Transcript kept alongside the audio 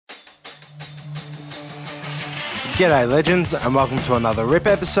G'day legends and welcome to another RIP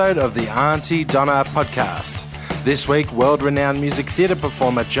episode of the Auntie Donna podcast. This week, world-renowned music theatre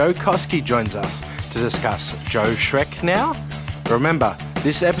performer Joe Koski joins us to discuss Joe Shrek Now. Remember,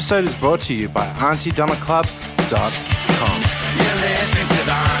 this episode is brought to you by AuntieDonnaClub.com. You're listening to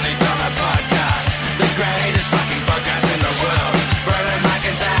the Auntie Donna podcast, the greatest fucking podcast in the world. Brother Mike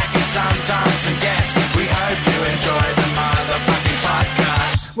and Zach and sometimes some guests. We hope you enjoy the motherfucking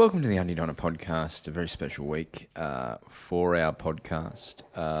podcast. Welcome to the Auntie Donna podcast, a very special week for our podcast.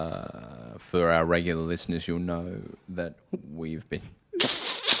 For our regular listeners, you'll know that we've been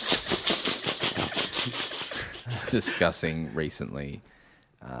discussing recently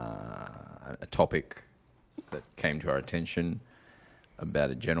a topic that came to our attention about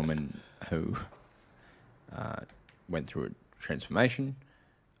a gentleman who went through a transformation,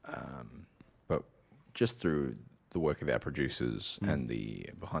 but just through the work of our producers and the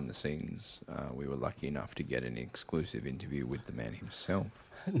behind the scenes, we were lucky enough to get an exclusive interview with the man himself.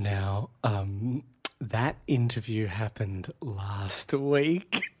 Now, that interview happened last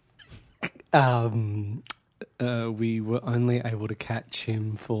week. We were only able to catch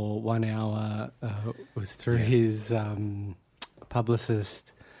him for 1 hour. It was through his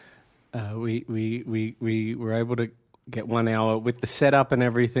publicist. We were able to get 1 hour with the setup and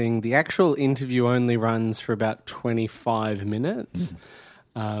everything. The actual interview only runs for about 25 minutes.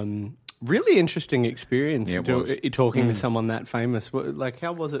 Really interesting experience talking to someone that famous.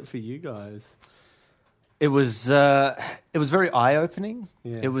 How was it for you guys? It was very eye-opening.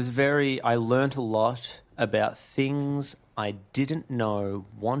 Yeah. I learnt a lot about things I didn't know,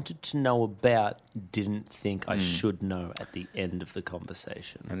 wanted to know about, didn't think I should know at the end of the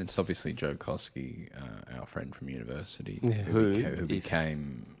conversation. And it's obviously Joe Koski, our friend from university, Yeah. who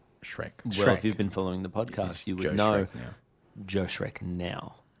became Shrek. Well, if you've been following the podcast, you would Joe know Shrek now. Joe Shrek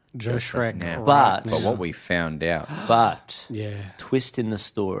now. Joe Shrek now. But- But what we found out, But, Yeah. twist in the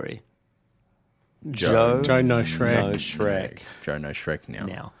story, Joe Joe No Shrek. No Shrek Joe knows Shrek now.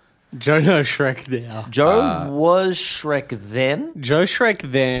 now. Joe No Shrek now. Joe was Shrek then, Joe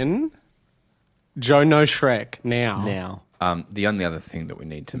Shrek then. Joe No Shrek now. now. The only other thing that we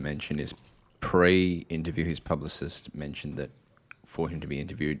need to mention is pre-interview, his publicist mentioned that for him to be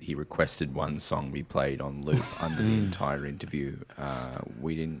interviewed, he requested one song be played on loop under the entire interview.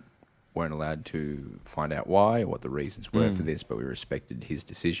 We weren't allowed to find out why or what the reasons were for this, but we respected his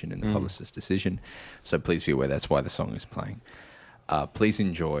decision and the publicist's decision. So please be aware that's why the song is playing. Please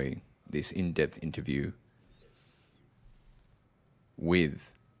enjoy this in-depth interview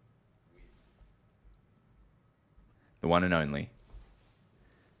with the one and only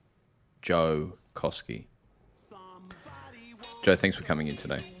Joe Koski. Joe, thanks for coming in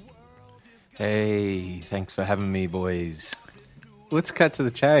today. Hey, thanks for having me, boys. Let's cut to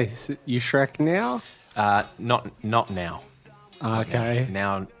the chase. You Shrek now? Not now. Okay.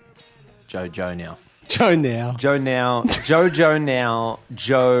 Now, Joe now. Joe now. Joe now, Joe now,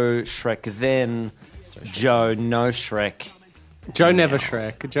 Joe Shrek then, Joe no Shrek. Joe never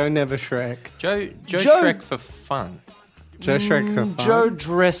Shrek. Joe never Shrek. Joe Joe- Shrek for fun. Joe Shrek for fun. Joe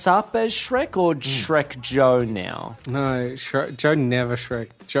dress up as Shrek or Shrek Joe now? No, Joe never Shrek.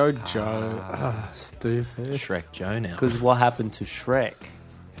 Joe. Stupid. Shrek Joe now. Because what happened to Shrek?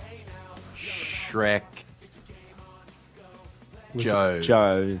 Shrek Joe.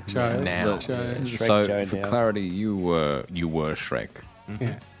 Joe. Now. Joe. Shrek So, Joe for now. clarity, you were Shrek.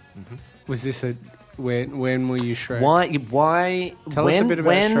 Yeah. Was this a when were you Shrek? Why? Tell us a bit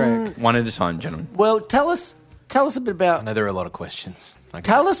about Shrek. One at a time, gentlemen. Well, tell us a bit I about. know there are a lot of questions. Okay.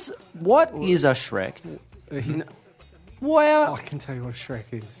 Tell us what is a Shrek? Well, I can tell you what a Shrek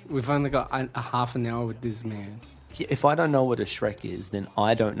is. We've only got a half an hour with this man. if I don't know what a Shrek is, then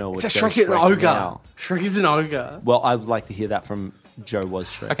I don't know what It's a Joe Shrek is an Shrek ogre. now. Shrek is an ogre. Well, I'd like to hear that from Joe was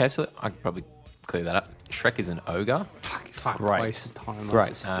Shrek. Okay, so I could probably clear that up. Shrek is an ogre. Fuck, Great. waste of time. Great.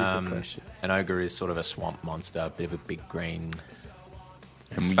 That's a stupid question. An ogre is sort of a swamp monster, a bit of a big green.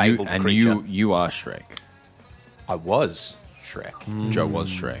 And Fabled creature. you are Shrek. I was Shrek. Joe was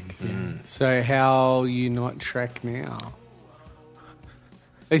Shrek. So how you not Shrek now?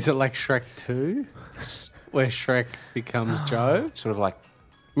 Is it like Shrek 2? Where Shrek becomes Joe? Sort of like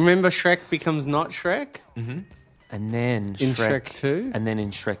Remember Shrek becomes not Shrek? And then In Shrek 2? And then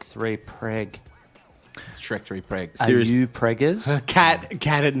in Shrek 3, Preg. Shrek 3 Preg. Are you Preggers?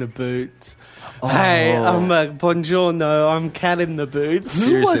 Cat in the boots. Hey, I'm buongiorno. I'm Cat in the boots. Who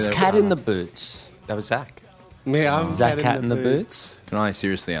Seriously, was though, Cat in the Boots? That was Zach. Yeah, I'm Zach Cat in the Boots? Can I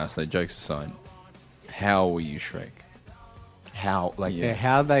seriously ask, though, jokes aside, how were you Shrek? How? Like, Yeah,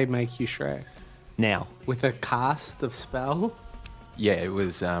 how they make you Shrek? Now. With a cast of spell? yeah, it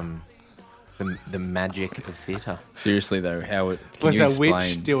was The magic of theatre. Seriously though, how can Was you a explain?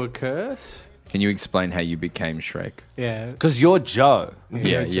 witch do a curse? Can you explain how you became Shrek? Yeah. Because you're Joe.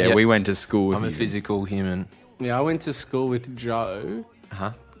 Yeah, Yeah. we went to school with I'm a you. physical human. Yeah, I went to school with Joe.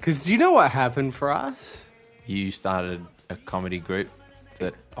 Huh? Because do you know what happened for us? You started a comedy group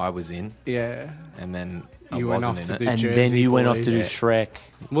that I was in, Yeah. and then You I went wasn't off in to it. do And Jersey then you went off to do Boys. Shrek.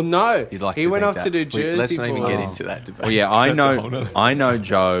 Well, no. You'd like he to went think off to that. do Wait, Jersey let's not even get Boys. into that debate. Well, yeah, I That's a whole know. nother- I know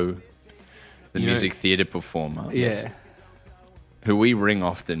Joe, the You know- music theatre performer. Yeah. Who we ring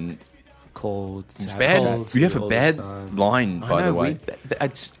often. Called It's Called bad. You have a all the bad time. line, I by know, the way.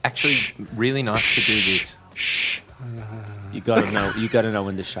 it's actually really nice to do this. Shh. You gotta know. You gotta know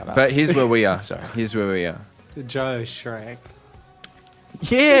when to shut up. But here's where we are. Sorry. Here's where we are. Joe Shrek.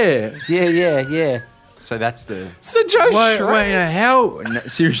 Yeah. yeah. So that's the. So Joe Wait, Shrek. wait, how? No,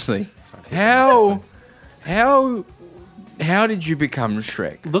 seriously, how did you become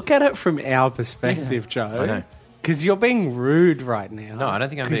Shrek? Look at it from our perspective, Joe. I know. Because you're being rude right now. No, I don't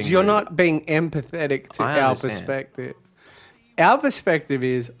think I'm being Because you're rude. not being empathetic to I our understand. perspective. Our perspective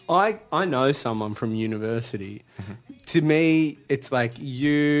is, I know someone from university. Mm-hmm. To me, it's like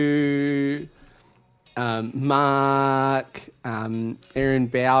you, Mark, Aaron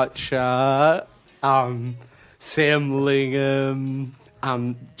Boucher, Sam Lingham,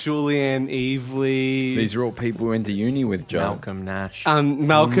 Julianne Evely, These are all people we went to uni with, Joe. Malcolm Nash.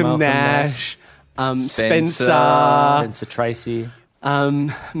 Malcolm Nash, Spencer. Spencer Tracy,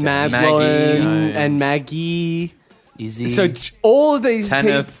 Madeline and Maggie. Izzy. So all of these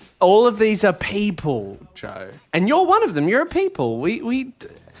Tanith. all of these are people, Joe, and you're one of them. You're a people.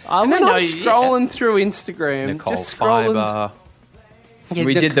 And then know I'm you, scrolling through Instagram, Nicole just scrolling. Fiber. Yeah,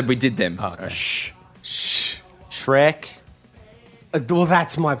 We did them. We did them. okay. Shh. Shrek. Well,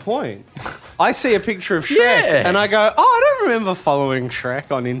 that's my point. I see a picture of Shrek, Yeah. and I go, "Oh, I don't remember following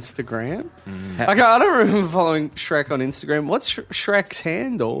Shrek on Instagram." I go, "I don't remember following Shrek on Instagram. What's Shrek's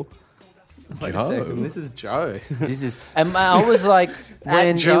handle?" Wait a Joe. second. This is Joe. This is. And I was like,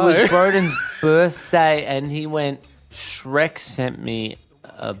 when it Joe. was Broden's birthday, and he went. Shrek sent me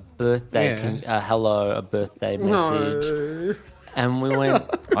a birthday, Yeah. a birthday message, No. and we went.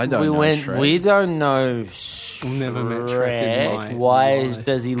 I don't we know went. Shrek. We don't know. Never met Shrek in my Why life.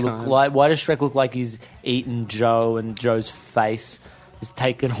 does he look Can't. like? Why does Shrek look like he's eaten Joe, and Joe's face has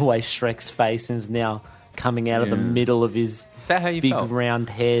taken away Shrek's face and is now coming out of the Yeah. middle of his Is that how you big felt? round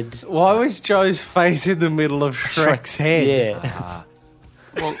head? Why was Joe's face in the middle of Shrek's head? Yeah.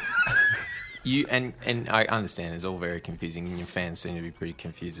 Well, you and I understand it's all very confusing, and your fans seem to be pretty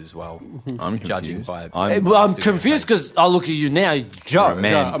confused as well. I'm Judging confused. by- Well, I'm Instagram confused because I look at you now, Joe. Right,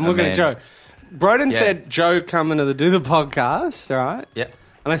 man. Joe, I'm looking at Joe. Broden Yeah. said Joe coming to do the podcast, right? Yeah.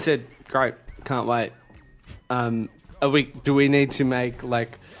 And I said, great, can't wait. Do we need to make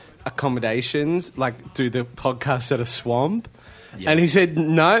like accommodations, like do the podcast at a swamp? Yeah. And he said,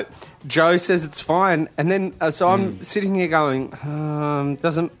 no. Joe says it's fine. And then, so Hmm. I'm sitting here going,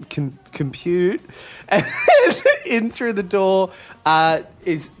 doesn't compute. And in through the door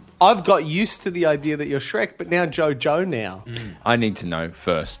I've got used to the idea that you're Shrek, but now Joe now. I need to know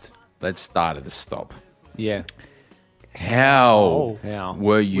first. Let's start at the stop. Yeah. How How?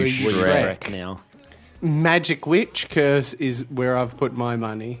 were you Were you Shrek? Shrek now. Magic Witch Curse is where I've put my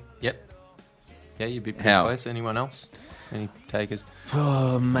money. Yep. Yeah, you'd be pretty How? close. Anyone else? Any takers?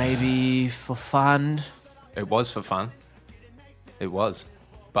 Oh, maybe for fun. It was for fun. It was.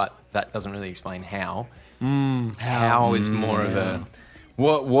 But that doesn't really explain how. How is more of a...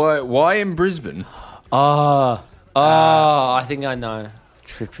 Why in Brisbane? I think I know.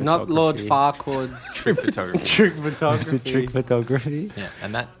 Trick photography. Not Lord Farquaad's Trick photography. trick photography. Trick photography. Yeah,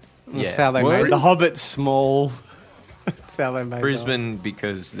 and that... That's Yeah. how they Word? made The Hobbit small. That's how they made Brisbane,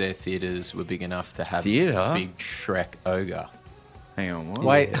 because their theatres were big enough to have Theatre? big Shrek ogre. Hang on. What?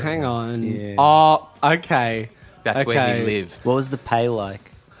 Wait, hang on. Yeah. Oh, okay. That's where he Okay. lived. What was the pay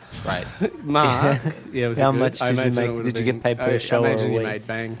like? Right. Mark. Yeah, it was How good. much I did you imagine make- it would did have you get been- paid per show I or imagine a you week? made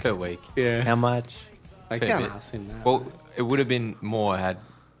bank. Per week. Yeah. How much? I Fair can't bit. ask him that. Well, it would have been more had...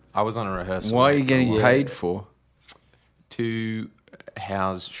 I was on a rehearsal. Why are you for a getting while. paid for? To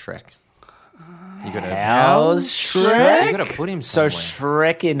house Shrek. You got to... How's Shrek? You got to put him So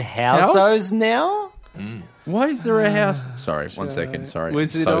somewhere. Shrek in houses now? Why is there a house? Sorry, 1 second. Sorry.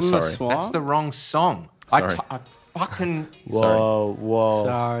 Was it so on the sorry. swamp? That's the wrong song. Sorry. I fucking... Whoa.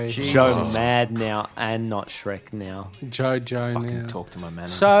 Sorry. Joe mad now and not Shrek now. Joe Fucking now. talk to my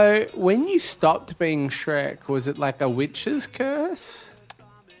manager. So, when you stopped being Shrek, was it like a witch's curse?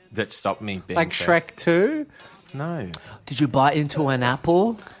 That stopped me being... Like Shrek 2? No. Did you bite into an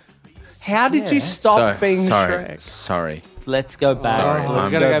apple? How did you stop being sorry. Shrek? Sorry. Let's go back. Sorry, Let's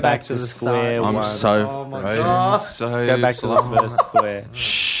I'm go gonna back to the the start. square I'm one. so Oh my frozen. God. So Let's go back to the slow. first square.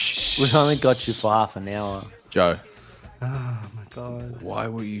 We've only got you for half an hour. Joe, Oh my god. why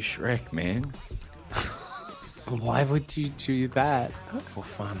were you Shrek, man? Why would you do that? For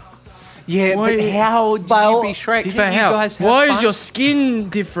fun. Yeah, Why- but how did Well, you be Shrek? did But you how? guys have Why fun? is your skin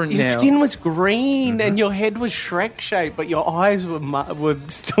different Your now? skin was green and your head was Shrek shaped, but your eyes were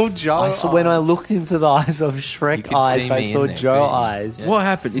still Joe. I saw, when I looked into the eyes of You Shrek could eyes, see I me saw in there, Joe couldn't you? eyes. What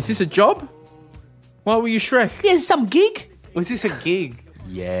happened? Is this a job? Why were you Shrek? Here's some gig. Was this a gig?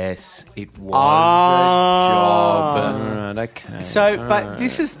 Yes, it was Ah. a job. Alright, okay. So, but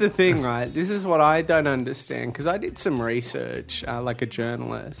this is the thing, right? This is what I don't understand because I did some research, like a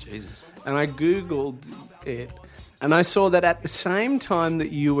journalist, Jesus. and I googled it, and I saw that at the same time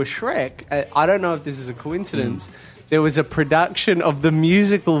that you were Shrek, I don't know if this is a coincidence. There was a production of the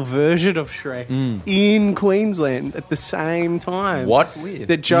musical version of Shrek in Queensland at the same time. What? Weird.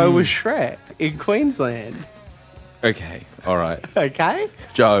 That Joe was Shrek in Queensland. Okay, all right. Okay?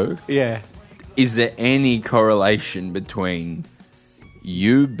 Joe, Yeah. is there any correlation between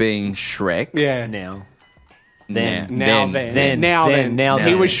you being Shrek now. Yeah. now, Now then.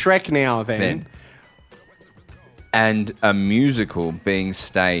 He was Shrek now then. then and a musical being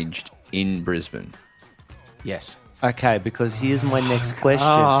staged in Brisbane? Yes. Okay, because here's my next question.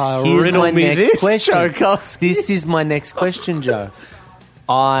 Ah, here's riddle my me next this, question. Joe Koski. This is my next question, Joe.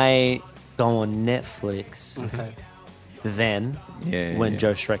 I go on Netflix. Okay. Then, Yeah, when yeah.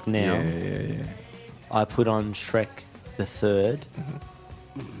 Joe Shrek now, Yeah. I put on Shrek the Third.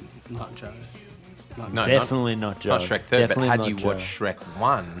 Not Joe. No, Definitely not Joe. not Shrek 3rd, Definitely but had not you Joe. watched Shrek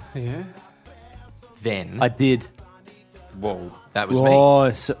 1, Yeah. then, I did. well, that was me. Oh,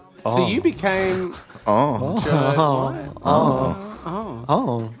 so, So you became Oh,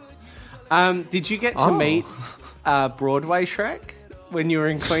 Did you get to meet Broadway Shrek when you were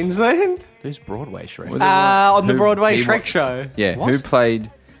in Queensland? Who's Broadway Shrek? On the Who- Broadway he Shrek watched- show. yeah. What? Who played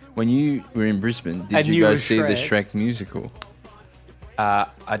when you were in Brisbane? Did And you you go were see the Shrek. Shrek musical?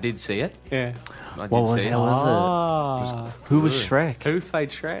 I did see it. Yeah. I did what was see it? it. Who was Shrek? Who played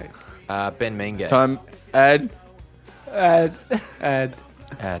Shrek? Ben Meangate. Time ad. And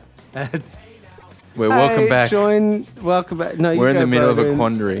Ad. We're welcome back. Welcome back. No, We're you in go, the middle of a Broden.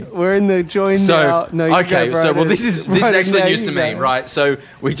 quandary. We're in the join So now. No, you okay, go, so well, Broden. this is Broden, actually now news you to me, go. right? So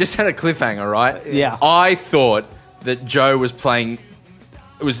we just had a cliffhanger, right? Yeah. I thought that Joe was playing,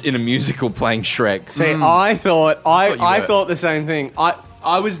 was in a musical playing Shrek. See, I thought you I were. thought the same thing.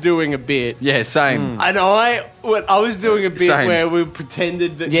 I was doing a bit. Yeah, same. And I was doing a bit Same. where we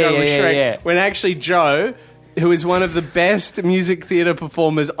pretended that Yeah, Joe was yeah, Shrek, yeah. when actually Joe, who is one of the best music theatre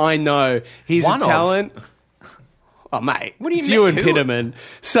performers I know, he's One a of? talent. Oh, mate, What do you it's mean? you and Who? Pitterman.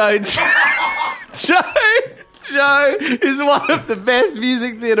 So Joe is one of the best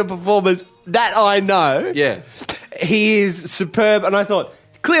music theatre performers that I know. Yeah. He is superb, and I thought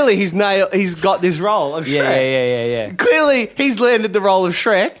clearly he's got this role of Shrek. Yeah. Clearly, he's landed the role of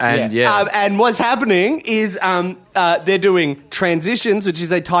Shrek. And, yeah. And what's happening is they're doing transitions, which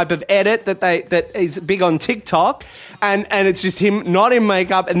is a type of edit that is big on TikTok, and it's just him not in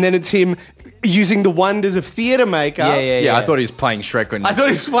makeup, and then it's him using the wonders of theatre makeup. Yeah, I thought he was playing Shrek I thought he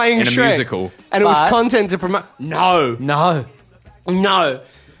was playing in a Shrek. musical. and it was But- content to promote. No,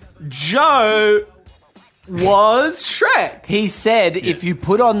 Joe was Shrek. He said if you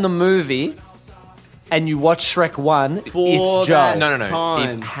put on the movie and you watch Shrek 1, For it's Joe. that- No.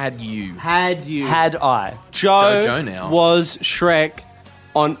 Time. If had you. Had you Had I. Joe now. was Shrek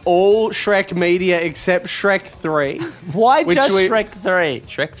on all Shrek media except Shrek 3. Why Which just we- Shrek 3?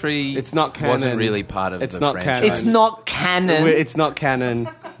 Shrek 3 It's not canon. wasn't really part of It's the not franchise. canon. It's not canon. It's not canon.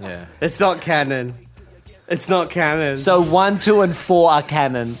 Yeah. It's not canon. It's not canon. So 1, 2, and 4 are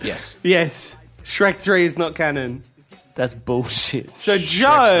canon. Yes. yes, Shrek 3 is not canon. That's bullshit. So 3 is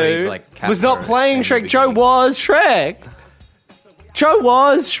Joe like was not Casper playing in the Shrek. Joe beginning. was Shrek. Joe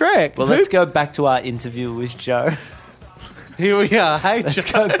was Shrek. Well, let's go back to our interview with Joe. Here we are. Hey, Let's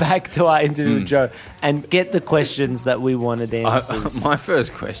Joe. go back to our interview with Joe and get the questions that we wanted answers. My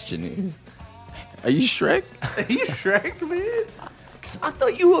first question is, are you Shrek? Are you Shrek, man? 'Cause I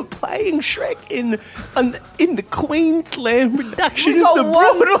thought you were playing Shrek in the Queensland production We of got the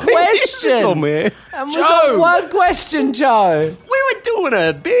one Broadway question. musical, man. And we got one question, Joe. We were doing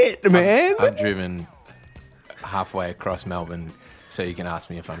a bit, man. I've driven halfway across Melbourne so you can ask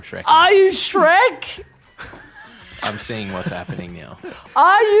me if I'm Shrek. Are you Shrek? I'm seeing what's happening now.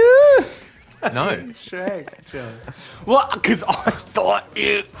 Are you? No, Shrek, Joe. Well, because I thought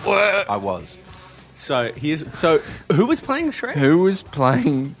you were. I was. So who was playing Shrek? Who was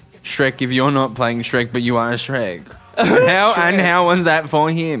playing Shrek if you're not playing Shrek but you are Shrek? And how was that for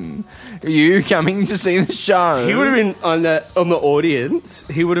him? You coming to see the show? He would have been on the audience.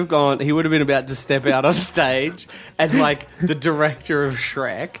 He would have gone. He would have been about to step out on stage, and like the director of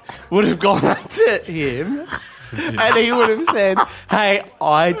Shrek would have gone up to him, and he would have said, "Hey,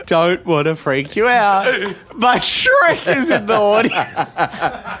 I don't want to freak you out, but Shrek is in the audience."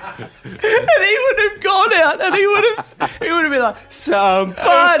 And he would have gone out, and he would have been like,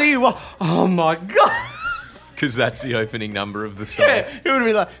 "Somebody, oh my god." Because that's the opening number of the song. Yeah, it would have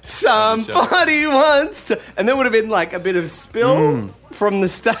been like, somebody wants to... And there would have been like a bit of spill from the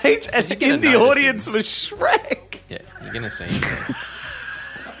stage, and in the audience was Shrek. Yeah, you're going to see him.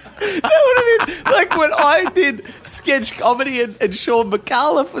 That would have been like when I did sketch comedy and Sean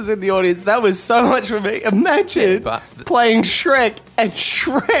McAuliffe was in the audience. That was so much for me. Imagine playing Shrek and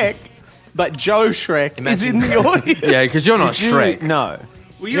Shrek, but Joe Shrek is in the audience. Yeah, because you're not Shrek. No.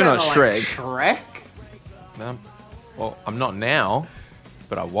 Well, You're not Shrek. Shrek? Well, I'm not now,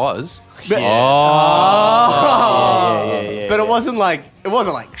 but I was. But, Yeah. but it wasn't like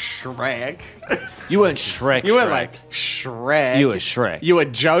Shrek. You weren't Shrek. You weren't like Shrek. You were Shrek. You were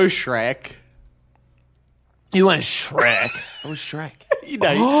Joe Shrek. You weren't Shrek. I was Shrek. You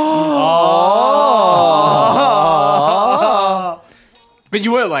know. But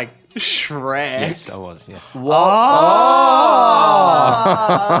you weren't like Shrek. Yes, I was, yes. Hang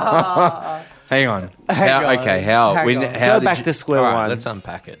on. Hang on. How? Hang on. Go back to square All right, one. let's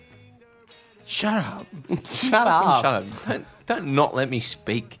unpack it. Shut up. Shut up. Shut up. Don't not let me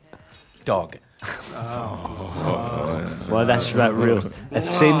speak, dog. Well, that's about real. It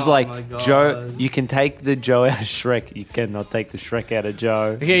seems like my God. Joe. You can take the Joe out of Shrek. You cannot take the Shrek out of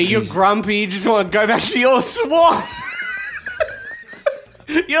Joe. Yeah, you're grumpy. You just want to go back to your swamp.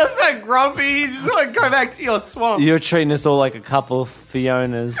 You're so grumpy. You just want to go back to your swamp. You're treating us all like a couple of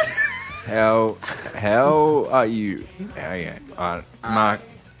Fionas. How are you? Mark.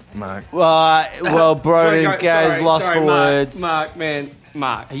 Well, Broden goes lost for words. Mark.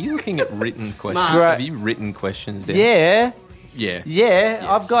 Are you looking at written questions? Mark. Have you written questions down? Yeah, Yeah.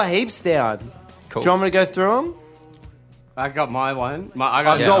 I've got heaps down. Cool. Do you want me to go through them? I got my one.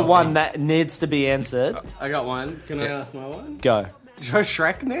 I've got one that needs to be answered. I got one. Can I ask my one? Go. Joe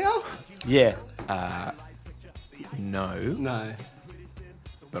Shrek now? Yeah. No, No.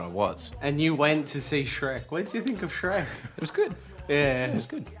 but I was. And you went to see Shrek. What did you think of Shrek? It was good. Yeah. It was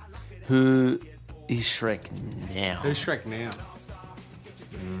good. Who is Shrek now? Who's Shrek now?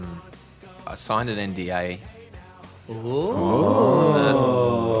 I signed an NDA.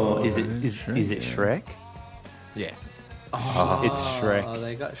 Is it Shrek? Yeah. It's Shrek. Oh,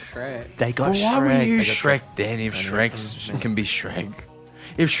 they got Shrek. They got Why were Shrek. you Shrek then if Shrek can be Shrek?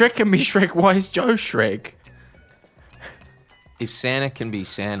 If Shrek can be Shrek, why is Joe Shrek? If Santa can be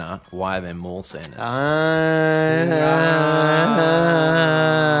Santa, why are there more Santas?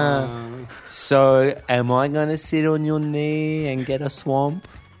 So, am I going to sit on your knee and get a swamp?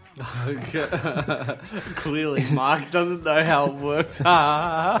 Clearly, Mark doesn't know how it works.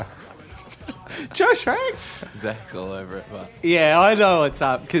 Joe Shrek? Zach's all over it, but Yeah, I know what's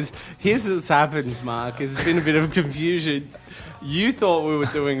up. Because here's what's happened, Mark. There's been a bit of confusion. You thought we were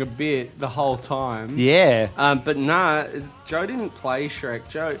doing a bit the whole time. Yeah. But nah, Joe didn't play Shrek.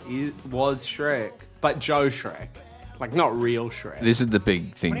 Joe was Shrek. But Joe Shrek. Like, not real Shrek. This is the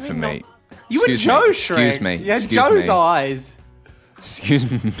big thing for me. You were Excuse Joe me. Shrek. Excuse me. You had Excuse Joe's me. eyes. Excuse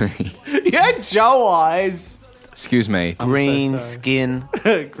me. You had Joe eyes. Excuse me. Green sorry. skin.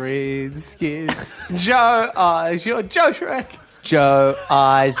 Green skin. Joe eyes. You're Joe Shrek. Joe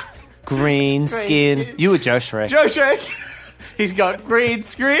eyes. Green skin. skin. You were Joe Shrek. Joe Shrek. He's got green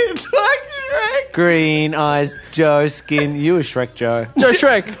skin like Shrek. Green eyes. Joe skin. You were Shrek, Joe. Joe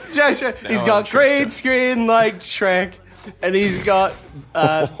Shrek. Joe Shrek. He's got green skin like Shrek. And he's got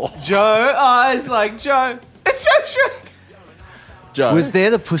Joe eyes like Joe. It's Joe Shrek. Joe. Was there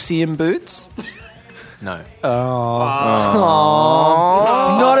the Pussy in Boots? no.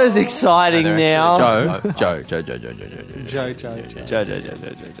 Not as exciting No, now. Joe. Joe.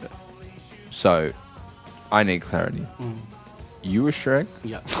 So, I need clarity. You were Shrek?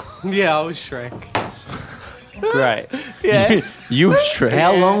 Yeah. Yeah, I was Shrek. Great. Yeah. You were Shrek?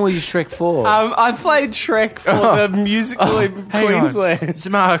 How long were you Shrek for? I played Shrek for the musical in Hang on. Queensland. It's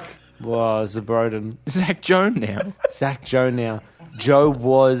Mark. Wow, Zabroden. Zach Joe now. Zach Joe now. Joe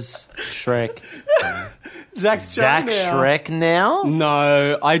was Shrek. Zach Zach Joe now. Shrek now?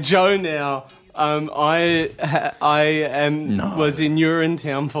 No, I Joe now. I was in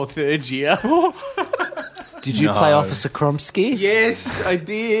Urinetown for third year. Did you play Officer Kromsky? Yes, I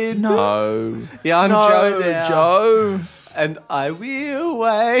did. No. Yeah, I'm Joe now. Joe. And I will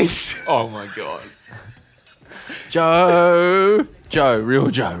wait. Oh my god. Joe. Real Joe.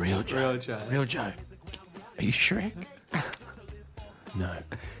 Real Joe. Real Joe. Are you Shrek? No.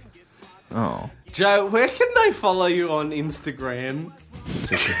 Oh. Joe, where can they follow you on Instagram?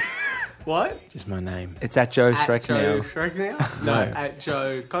 What? Just my name. It's at Joe At Shrek Joe now. Shrek now? No. At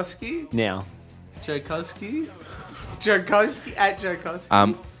Joe Koski? Now. Joe Koski? Joe Koski? At Joe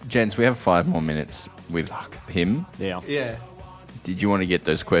Koski? Gents, we have 5 more minutes with him. Yeah. Yeah. Did you want to get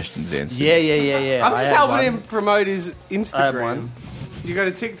those questions answered? Yeah. I'm I just had helping one. him promote his I have Instagram. one. You got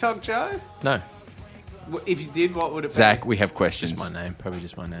a TikTok, Joe? No. If you did, what would it be? Zach, we have questions. Just my name. Probably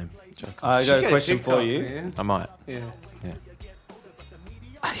just my name. I You got get a question for TikTok, you. man. I might. Yeah. Yeah.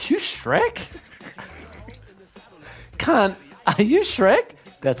 Are you Shrek? Are you Shrek?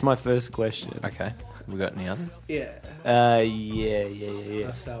 That's my first question. Okay. Have we got any others? Yeah. Yeah.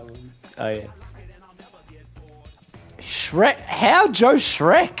 That's that one. Oh, yeah. Shrek? How Joe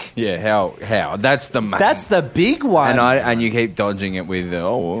Shrek? Yeah, how? That's the main. That's the big one. and you keep dodging it with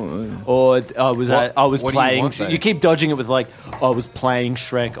Or I was What- I was what do you playing. want, though? You keep dodging it with like I was playing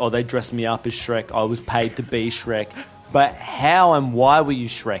Shrek. Or they dressed me up as Shrek. I was paid to be Shrek. But how and why were you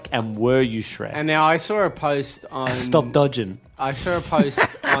Shrek? And were you Shrek? And now I saw a post on. Stop dodging. I saw a post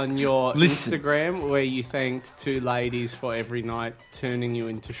on your Listen. Instagram where you thanked 2 ladies for every night turning you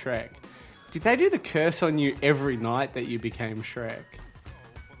into Shrek. Did they do the curse on you every night that you became Shrek?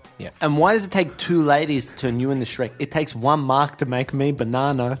 And why does it take 2 ladies to turn you into Shrek? It takes 1 Mark to make me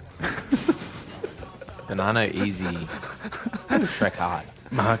Banana. Banana easy. Shrek hard.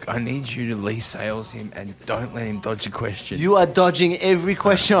 Mark, I need you to Lee Sales him and don't let him dodge a question. You are dodging every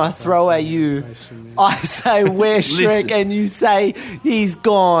question I throw at you. I say, where's Shrek? Listen. And you say, he's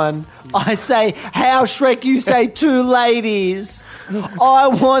gone. I say, how Shrek? You say, 2 ladies. I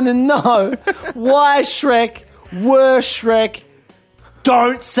want to know why Shrek, were Shrek.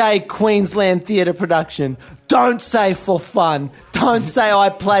 Don't say Queensland Theatre Production. Don't say for fun. Don't say I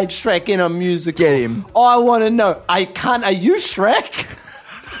played Shrek in a musical. Get him. I want to know. I can't. Are you Shrek?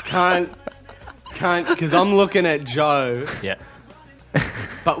 Can't, because I'm looking at Joe, Yeah.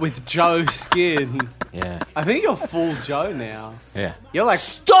 but with Joe skin. Yeah. I think you're full Joe now. Yeah. You're like,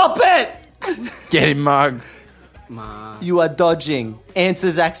 Stop it! Get him, Mark. Ma. You are dodging.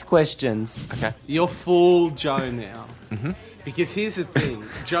 Answer Zach's questions. Okay. You're full Joe now. Mm-hmm. Because here's the thing.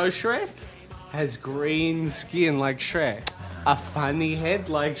 Joe Shrek has green skin like Shrek. A funny head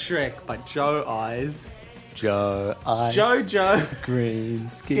like Shrek, but Joe eyes. Joe eyes. Joe. Green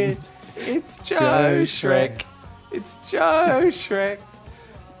skin. It's Joe, Joe Shrek. Shrek. It's Joe Shrek.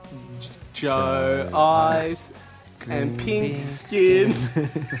 Joe eyes and pink skin.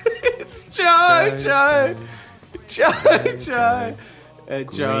 It's Joe. Joe. Joe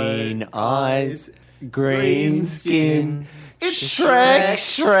Green eyes. Green skin. It's Shrek.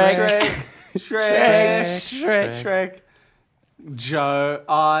 Shrek. Joe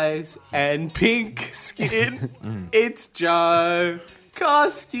eyes and pink skin. It's Joe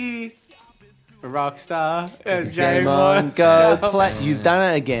Koski. Rockstar. Game on, go play. You've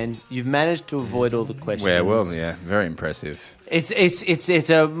done it again. You've managed to avoid all the questions. Yeah, well, yeah, very impressive. It's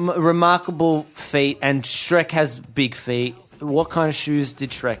a remarkable feat, and Shrek has big feet. What kind of shoes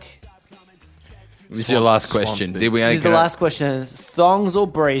did Shrek? This is your last Swamp question. boots. Did we? This is the last question. Thongs or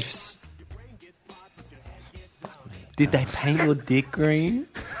briefs? Did they paint your dick green?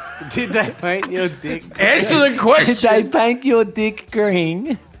 Did they paint your dick? Answer the Did question. they paint your dick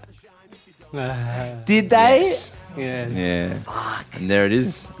green? Did they? Yeah. Yeah. And there it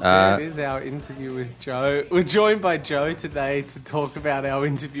is. There it is, our interview with Joe. We're joined by Joe today to talk about our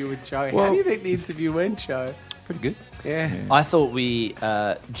interview with Joe. How do you think the interview went, Joe? Pretty good. Yeah. I thought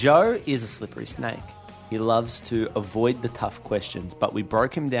Joe is a slippery snake. He loves to avoid the tough questions, but we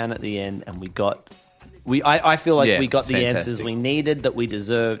broke him down at the end, and I feel like Yeah, we got the fantastic. answers we needed, that we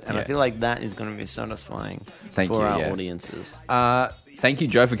deserved, and I Yeah. feel like that is going to be satisfying Thank for you, our yeah. audiences. Thank you,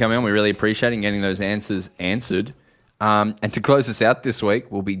 Joe, for coming on. We really appreciate it and getting those answers answered. And to close us out this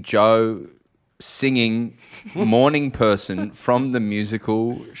week will be Joe singing Morning Person from the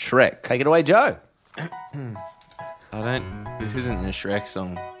musical Shrek. Take it away, Joe. This isn't a Shrek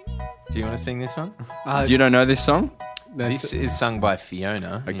song. Do you want to sing this one? You don't know this song? This is sung by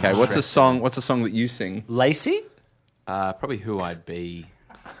Fiona. in Okay, what's a Shrek. song? What's a song that you sing? Lacey? Probably Who I'd Be.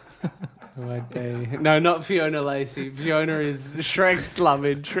 No, not Fiona Lacey. Fiona is Shrek's love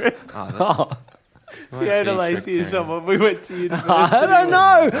interest. Fiona Lacey is someone we went to university I don't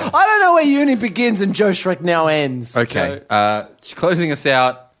know. I don't know where uni begins and Joe Shrek now ends. Okay, closing us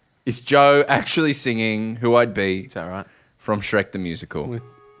out is Joe actually singing Who I'd Be Is that right? from Shrek the Musical.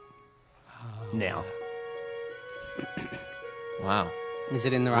 Now. Wow. Is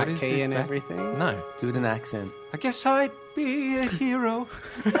it in the What right is key this and back? everything? No. Do it in accent. I guess I'd be a hero.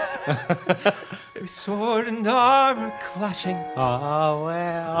 With sword and armor clashing, Oh,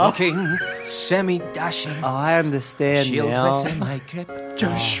 wow. looking semi-dashing. I understand Shield now. within my grip. Joe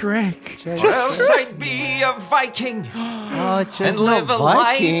Shrek. Or else I'd be a Viking Oh, just and not live a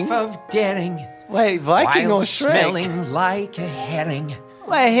Viking. life of daring. Wait, Viking while or Shrek? smelling like a herring.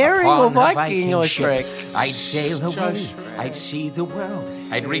 Wait, herring or On a Viking or ship, Shrek? I'd sail away, I'd see the world,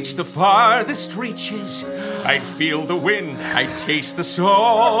 I'd reach the farthest reaches, I'd feel the wind, I'd taste the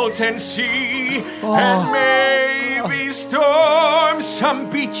salt and sea, and maybe storm some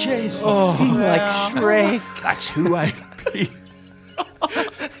beaches. Seem like Shrek. That's who I'd be.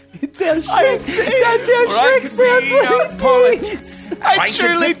 It's how Shrek. That's how Or I Shrek could sounds be when a he poet. sings. Write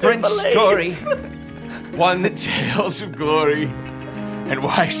truly a do different believe. story, one that tells of glory and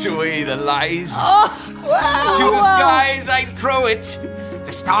wipes away the lies. Wow. To the skies I'd throw it.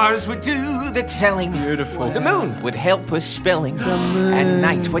 The stars would do the telling. Beautiful. The moon would help us spelling. And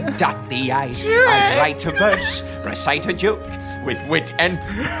night would dot the eyes. I'd write a verse, recite a joke with wit and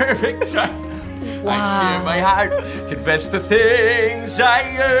perfect time. I'd share my heart, confess the things I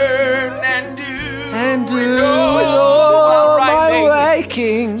earn and do. And do it with while all my rhyming.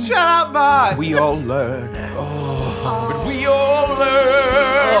 waking. Shut up, Mark. We all learn. But we all learn.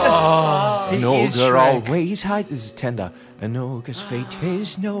 An He is ogre Shrek. always hides. This is tender. An ogre's fate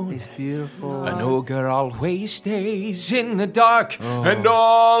is known. It's beautiful. An ogre always stays in the dark and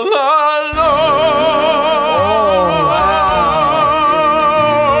all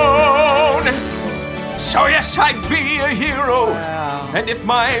alone. So yes, I'd be a hero. And if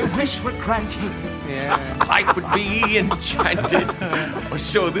my wish were granted, life would be enchanted. Or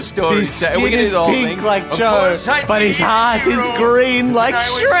so the story His said. skin is pink like Joe, but his heart is green like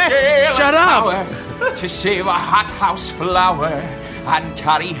Shrek. Shut up. To save a hothouse flower and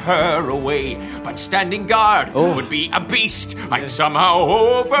carry her away. But standing guard would be a beast. I'd somehow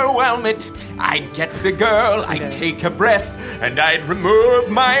overwhelm it. I'd get the girl, I'd take a breath, and I'd remove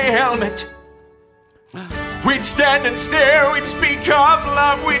my helmet. We'd stand and stare, we'd speak of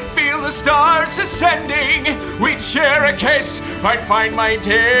love, we'd feel the stars ascending. We'd share a kiss, I'd find my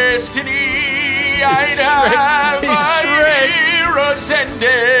destiny. I'd have a hero's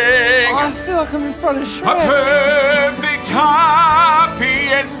ending. I feel like I'm in front of A Shrek. perfect happy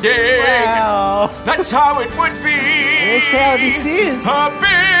ending. Wow. That's how it would be. That's how this is. A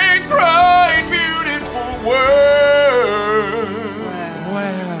big, bright, beautiful world.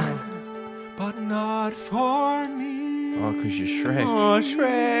 Wow. But not for me. Oh, because you're Shrek. Oh,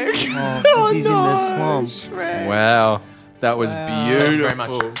 Shrek. Oh, because he's in the swamp. Wow. That was Thank you very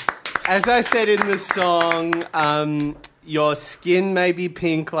beautiful. much. As I said in the song, your skin may be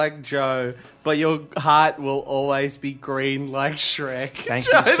pink like Joe, but your heart will always be green like Shrek. Thank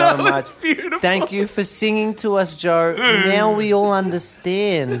you so much. Beautiful. Thank you for singing to us, Joe. Now we all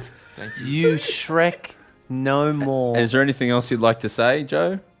understand. Thank You Shrek no more. Is there anything else you'd like to say,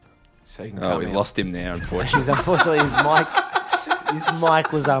 Joe? So you can Oh, come we in. lost him now, unfortunately. Because unfortunately his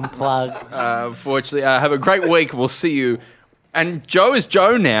mic was unplugged. Unfortunately, have a great week. We'll see you. And Joe is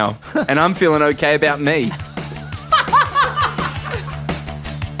Joe now, and I'm feeling okay about me.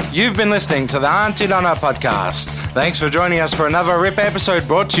 You've been listening to the Auntie Donna podcast. Thanks for joining us for another RIP episode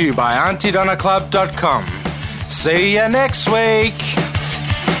brought to you by AuntieDonnaClub.com. See you next week.